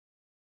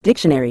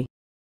Dictionary.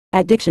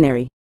 At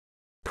dictionary.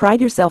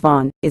 Pride yourself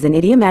on is an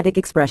idiomatic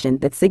expression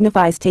that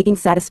signifies taking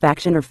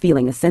satisfaction or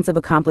feeling a sense of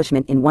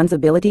accomplishment in one's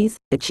abilities,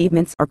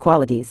 achievements, or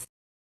qualities.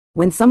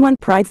 When someone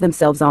prides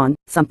themselves on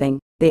something,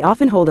 they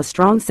often hold a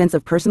strong sense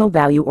of personal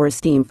value or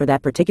esteem for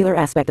that particular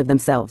aspect of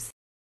themselves.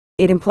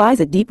 It implies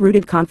a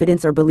deep-rooted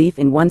confidence or belief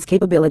in one's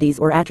capabilities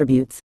or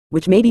attributes,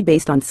 which may be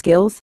based on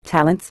skills,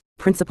 talents,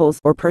 principles,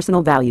 or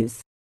personal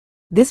values.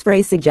 This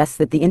phrase suggests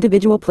that the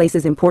individual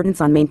places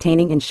importance on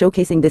maintaining and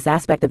showcasing this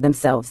aspect of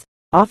themselves,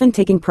 often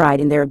taking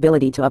pride in their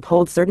ability to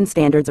uphold certain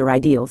standards or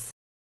ideals.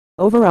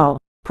 Overall,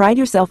 pride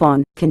yourself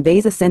on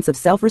conveys a sense of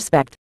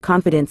self-respect,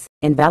 confidence,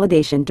 and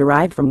validation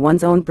derived from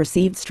one's own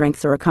perceived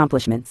strengths or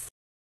accomplishments.